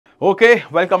Okay,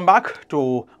 welcome back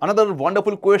to another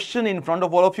wonderful question in front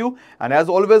of all of you. And as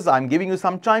always, I'm giving you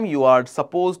some time. You are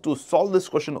supposed to solve this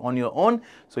question on your own.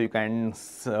 So you can,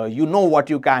 you know what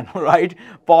you can, right?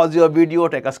 Pause your video,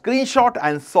 take a screenshot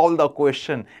and solve the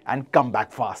question and come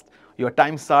back fast. Your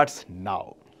time starts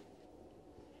now.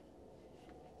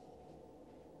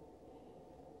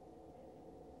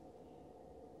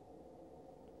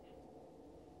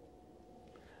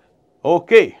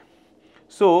 Okay.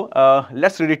 So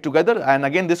let's read it together, and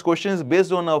again this question is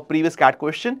based on a previous CAT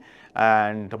question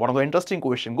and one of the interesting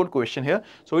question, good question here.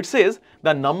 So it says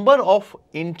the number of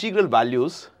integral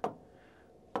values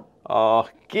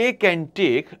k can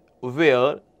take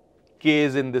where k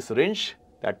is in this range,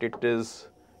 that it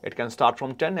can start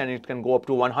from 10 and it can go up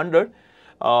to 100.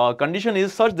 Condition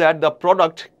is such that the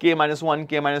product k minus 1,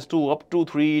 k minus 2 up to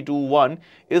 3 to 1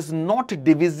 is not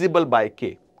divisible by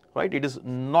k, right? It is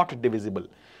not divisible.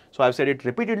 So, I have said it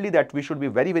repeatedly that we should be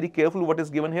very, very careful what is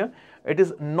given here. It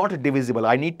is not divisible.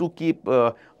 I need to keep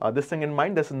this thing in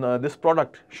mind. This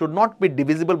product should not be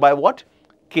divisible by what?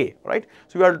 K, right?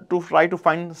 So, we are to try to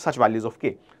find such values of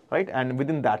k, right? And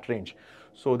within that range.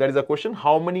 So, that is a question,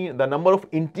 the number of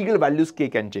integral values k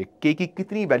can take. K की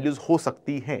कितनी values हो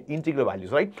सकती हैं, integral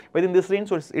values, right? Within this range,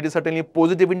 so it is certainly a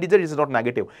positive integer, it is not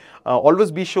negative.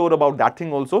 Always be sure about that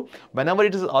thing also. Whenever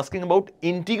it is asking about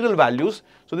integral values,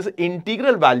 so this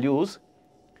integral values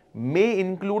may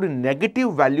include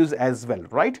negative values as well,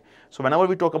 right? So, whenever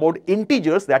we talk about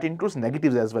integers, that includes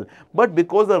negatives as well. But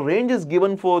because the range is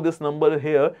given for this number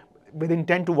here, within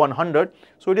 10 to 100,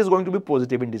 so it is going to be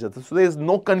positive integers. So there is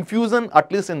no confusion,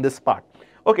 at least in this part.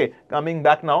 Okay, coming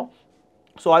back now.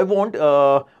 So I want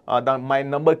my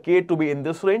number k to be in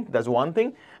this range. That's one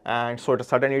thing, and so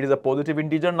certainly it is a positive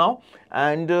integer now,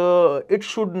 and it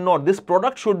should not. This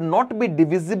product should not be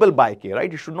divisible by k,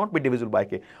 right? It should not be divisible by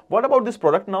k. What about this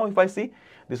product now? If I see,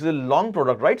 this is a long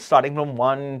product, right? Starting from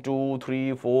 1, 2,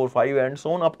 3, 4, 5, and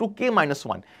so on up to k minus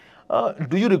 1.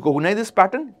 Do you recognize this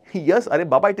pattern? Yes, Arey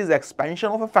Baba, it is expansion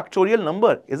of a factorial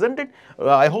number, isn't it?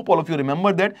 I hope all of you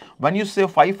remember that when you say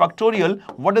 5 factorial,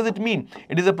 what does it mean?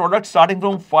 It is a product starting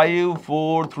from 5,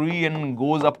 4, 3 and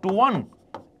goes up to 1,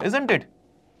 isn't it?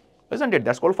 Isn't it?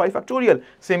 That's called 5 factorial.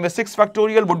 Same way 6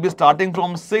 factorial would be starting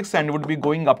from 6 and would be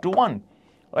going up to 1,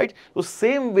 right? So,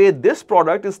 same way this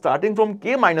product is starting from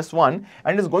k minus 1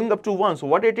 and is going up to 1. So,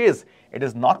 what it is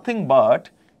nothing but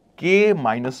k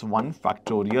minus 1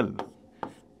 factorial.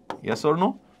 Yes or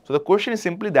no? So, the question is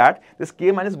simply that this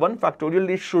k minus 1 factorial,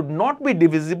 it should not be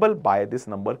divisible by this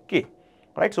number k,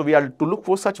 right? So, we are to look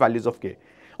for such values of k.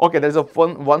 Okay, there is a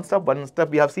one step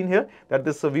we have seen here, that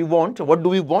this we want, what do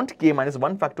we want? K minus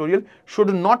 1 factorial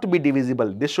should not be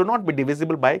divisible. This should not be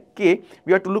divisible by k.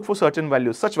 We have to look for certain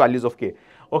values, such values of k.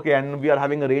 Okay, and we are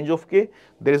having a range of k.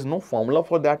 There is no formula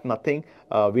for that, nothing.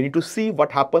 We need to see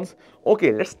what happens.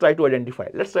 Okay, let's try to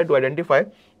identify.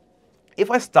 If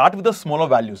I start with the smaller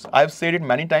values, I have said it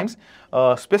many times,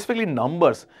 specifically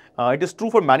numbers. It is true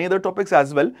for many other topics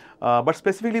as well, but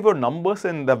specifically for numbers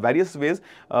in the various ways,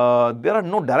 there are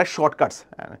no direct shortcuts.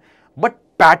 But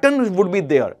pattern would be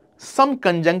there, some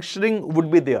conjunctioning would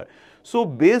be there. So,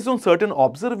 based on certain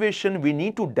observation, we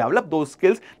need to develop those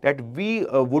skills that we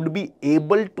would be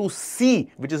able to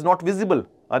see, which is not visible.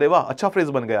 अरे वाह, अच्छा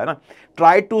phrase बन गया है ना?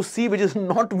 Try to see which is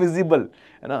not visible,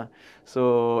 है ना?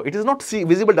 So it is not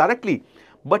visible directly,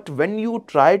 but when you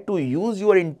try to use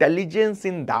your intelligence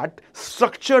in that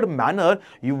structured manner,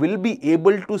 you will be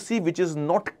able to see which is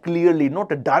not clearly, not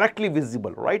directly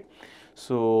visible, right?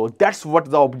 So that's what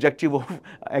the objective of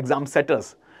exam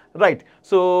setters. Right.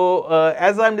 So,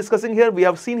 as I am discussing here, we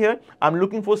have seen here, I am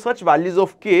looking for such values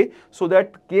of k so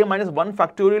that k minus 1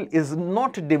 factorial is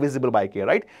not divisible by k,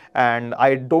 right? And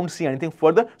I don't see anything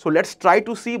further. So, let's try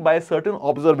to see by certain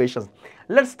observations.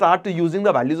 Let's start using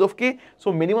the values of k.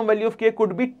 So, minimum value of k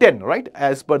could be 10, right?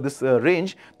 As per this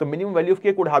range, the minimum value of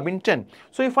k could have been 10.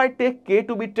 So, if I take k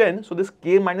to be 10, so this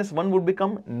k minus 1 would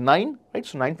become 9, right?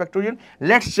 So, 9 factorial.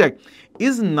 Let's check.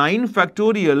 Is 9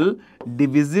 factorial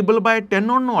divisible by 10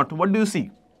 or not? What do you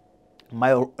see?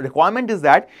 My requirement is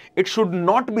that it should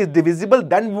not be divisible,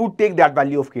 then we would take that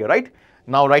value of k, right?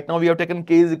 Now, right now we have taken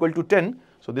k is equal to 10.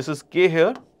 So, this is k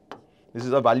here. This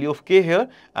is a value of k here,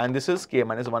 and this is k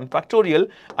minus 1 factorial.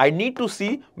 I need to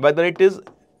see whether it is,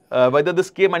 whether this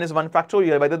k minus 1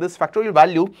 factorial, whether this factorial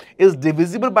value is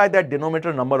divisible by that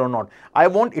denominator number or not. I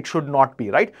want it should not be,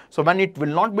 right? So, when it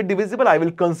will not be divisible, I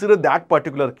will consider that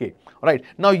particular k, right?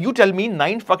 Now, you tell me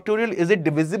 9 factorial, is it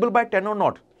divisible by 10 or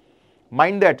not?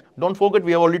 Mind that. Don't forget,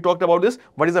 we have already talked about this.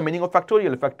 What is the meaning of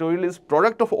factorial? Factorial is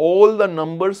product of all the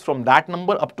numbers from that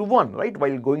number up to 1, right?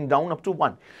 While going down up to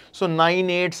 1. So 9,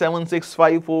 8, 7, 6,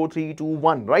 5, 4, 3, 2,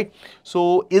 1, right?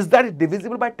 So is that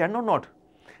divisible by 10 or not?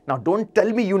 Now don't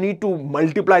tell me you need to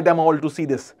multiply them all to see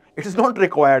this. It is not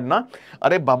required, na?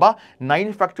 Arey baba,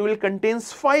 9 factorial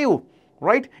contains 5,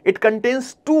 right? It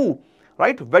contains 2.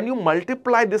 Right? When you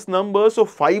multiply this number, so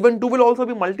 5 and 2 will also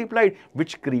be multiplied,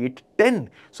 which create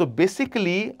 10. So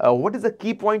basically, what is the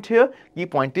key point here? Key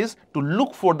point is to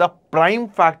look for the prime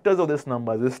factors of this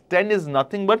number. This 10 is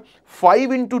nothing but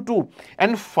 5 into 2,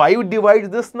 and 5 divides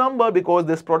this number because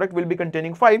this product will be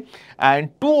containing 5, and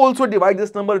 2 also divides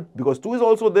this number because 2 is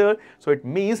also there. So it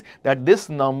means that this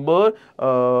number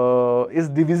is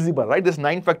divisible, right? This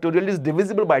 9 factorial is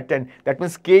divisible by 10. That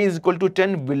means k is equal to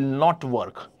 10 will not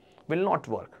work. Will not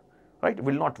work, right?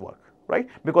 Will not work, right?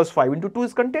 Because 5 into 2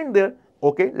 is contained there.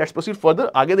 Okay, let's proceed further.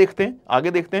 आगे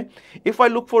देखते हैं. If I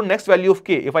look for next value of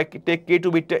k, if I take k to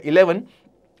be 11,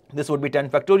 this would be 10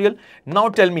 factorial. Now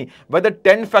tell me whether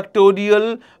 10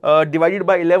 factorial divided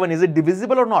by 11, is it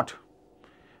divisible or not?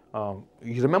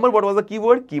 You remember what was the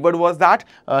keyword? Keyword was that,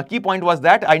 key point was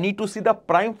that I need to see the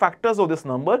prime factors of this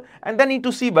number and then need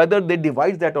to see whether they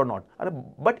divide that or not.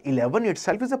 But 11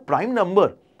 itself is a prime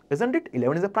number. Isn't it?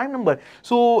 11 is a prime number.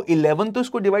 So 11 तो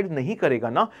इसको divide नहीं करेगा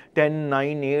ना. 10,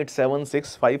 9, 8, 7,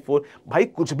 6, 5, 4. भाई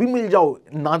कुछ भी मिल जाओ.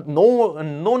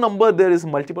 No number there is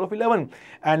multiple of 11.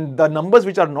 And the numbers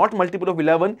which are not multiple of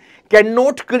 11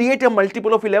 cannot create a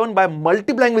multiple of 11 by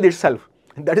multiplying with itself.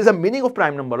 That is the meaning of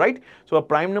prime number, right? So a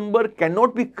prime number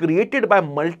cannot be created by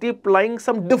multiplying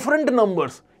some different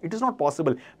numbers. It is not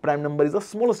possible. Prime number is the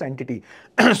smallest entity.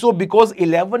 So because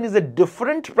 11 is a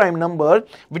different prime number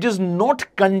which is not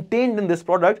contained in this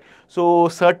product, so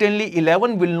certainly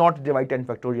 11 will not divide 10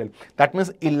 factorial. That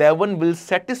means 11 will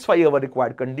satisfy our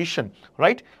required condition,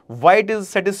 right? Why it is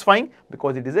satisfying?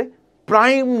 Because it is a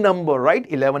prime number, right?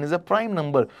 11 is a prime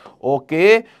number.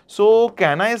 Okay, so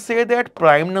can I say that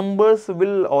prime numbers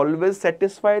will always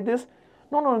satisfy this?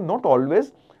 No, not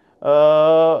always.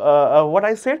 What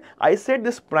I said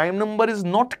this prime number is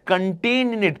not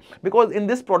contained in it, because in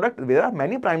this product there are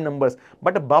many prime numbers,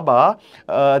 but baba,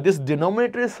 this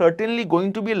denominator is certainly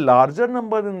going to be a larger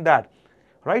number than that.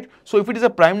 Right? So if it is a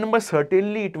prime number,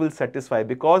 certainly it will satisfy,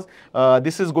 because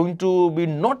this is going to be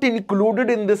not included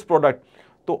in this product.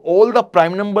 So all the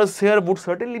prime numbers here would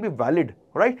certainly be valid,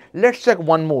 right? Let's check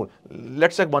one more.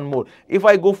 If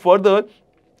I go further,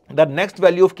 the next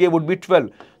value of k would be 12.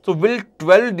 So will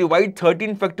 12 divide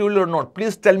 13 factorial or not?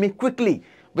 Please tell me quickly.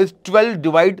 Will 12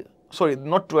 divide, sorry,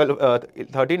 not 12,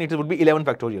 13, it would be 11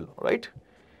 factorial, right?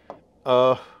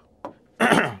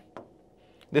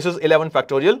 This is 11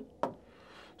 factorial.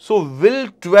 So will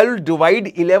 12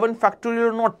 divide 11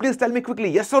 factorial or not? Please tell me quickly,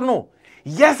 yes or no?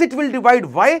 Yes, it will divide.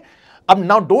 Why?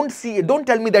 Now don't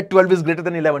tell me that 12 is greater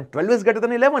than 11. 12 is greater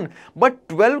than 11. But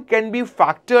 12 can be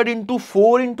factored into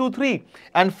 4 into 3.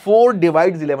 And 4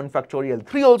 divides 11 factorial.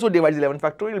 3 also divides 11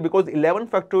 factorial, because 11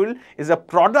 factorial is a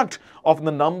product of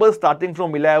the numbers starting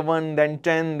from 11, then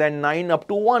 10, then 9 up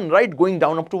to 1, right? Going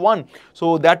down up to 1.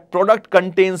 So that product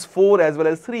contains 4 as well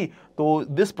as 3. So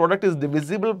this product is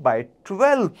divisible by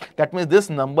 12. That means this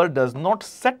number does not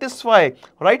satisfy,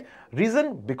 right?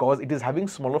 Reason? Because it is having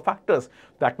smaller factors.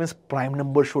 That means prime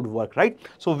number should work, right?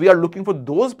 So we are looking for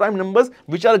those prime numbers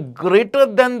which are greater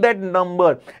than that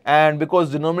number. And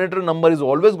because denominator number is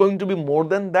always going to be more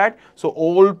than that, so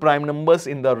all prime numbers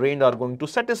in the range are going to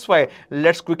satisfy.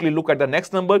 Let's quickly look at the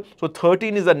next number. So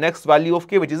 13 is the next value of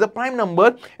k, which is a prime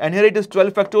number, and here it is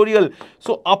 12 factorial.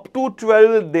 So up to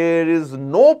 12, there is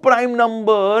no prime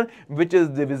number which is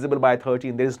divisible by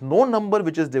 13. There is no number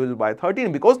which is divisible by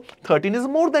 13, because 13 is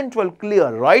more than 12.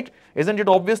 Clear, right? Isn't it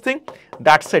obvious thing?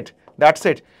 That's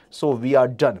it. So we are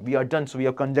done. So we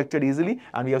have conjectured easily,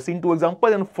 and we have seen 2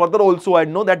 examples, and further also I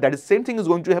know that same thing is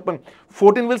going to happen.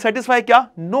 14 will satisfy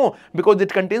kya? No, because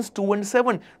it contains 2 and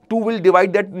 7. 2 will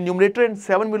divide that numerator, and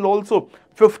 7 will also.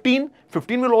 15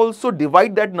 will also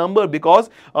divide that number,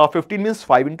 because 15 means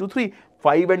 5 into 3.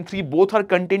 5 and 3 both are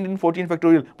contained in 14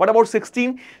 factorial. What about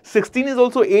 16? 16 is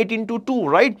also 8 into 2,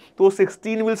 right? So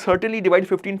 16 will certainly divide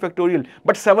 15 factorial.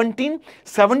 But 17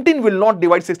 will not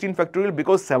divide 16 factorial,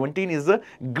 because 17 is a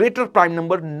greater prime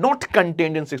number not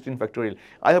contained in 16 factorial.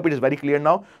 I hope it is very clear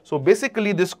now. So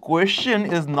basically this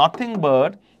question is nothing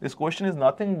but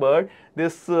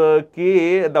this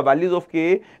k, the values of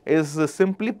k is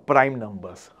simply prime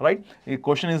numbers, right? The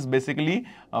question is basically,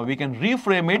 we can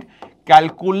reframe it,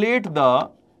 calculate the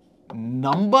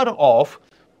number of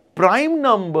prime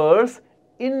numbers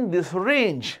in this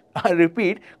range. I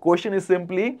repeat, question is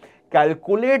simply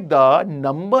calculate the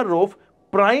number of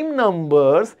prime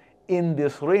numbers in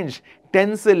this range.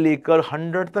 10 से लेकर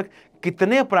 100 तक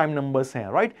कितने prime numbers हैं,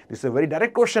 right? This is a very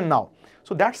direct question now.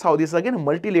 So that's how this is again a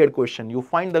multi-layered question. You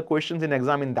find the questions in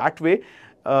exam in that way.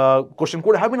 Question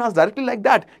could have been asked directly like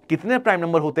that. कितने prime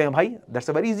number होते हैं भाई? That's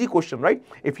a very easy question, right?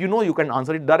 If you know, you can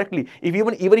answer it directly. If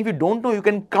even if you don't know, you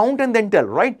can count and then tell,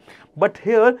 right? But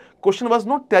here, question was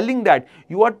not telling that.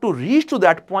 You are to reach to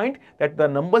that point that the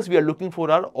numbers we are looking for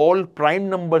are all prime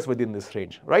numbers within this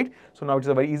range, right? So now it's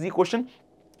a very easy question.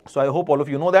 So I hope all of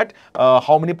you know that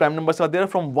how many prime numbers are there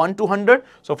from 1 to 100.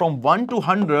 So from 1 to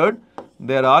 100,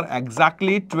 there are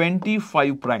exactly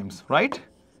 25 primes, right?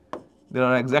 There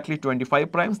are exactly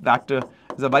 25 primes. That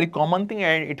is a very common thing,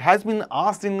 and it has been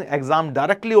asked in exam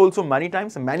directly also many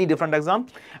times, many different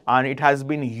exams, and it has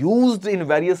been used in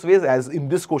various ways as in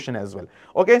this question as well.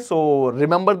 Okay, so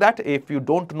remember that. If you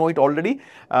don't know it already,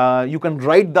 you can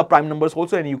write the prime numbers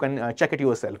also and you can check it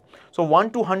yourself. So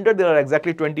 1 to 100, there are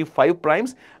exactly 25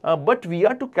 primes, but we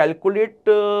are to calculate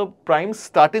primes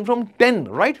starting from 10,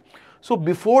 right? So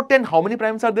before 10, how many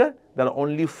primes are there? There are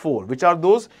only 4. Which are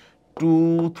those?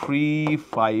 2, 3,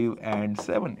 5 and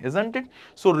 7, isn't it?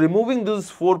 So removing these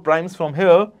 4 primes from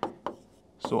here,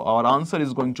 so our answer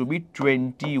is going to be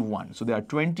 21. So there are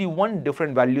 21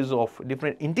 different values of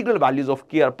different integral values of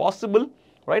k are possible,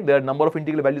 right? There are number of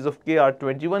integral values of k are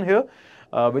 21 here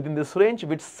within this range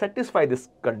which satisfy this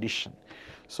condition.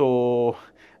 So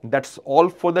that's all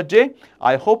for the day.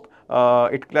 I hope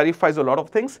it clarifies a lot of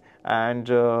things and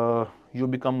you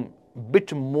become a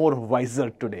bit more wiser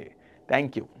today.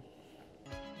 Thank you.